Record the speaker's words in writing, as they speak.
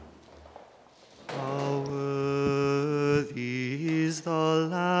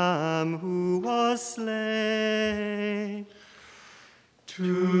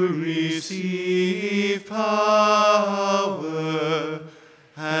receive power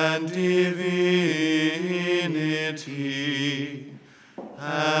and divinity,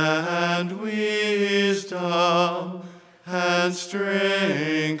 and wisdom, and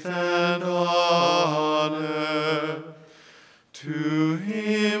strength, and honor. To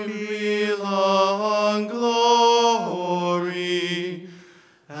him belong glory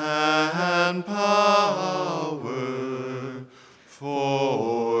and power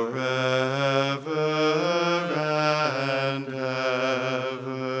forever and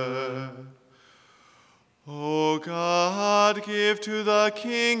ever. O God, give to the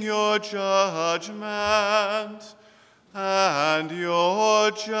King your judgment, and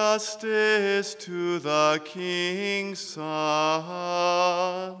your justice to the King's Son.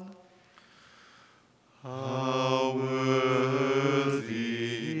 How worthy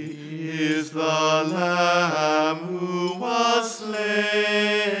is the Lamb who was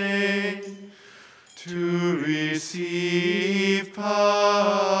slain to receive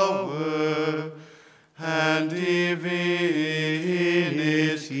power and divinity,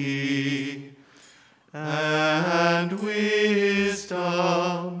 and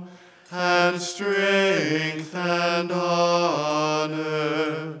wisdom, and strength, and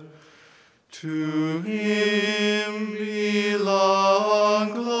honor. To him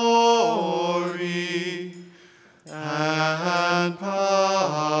belong glory and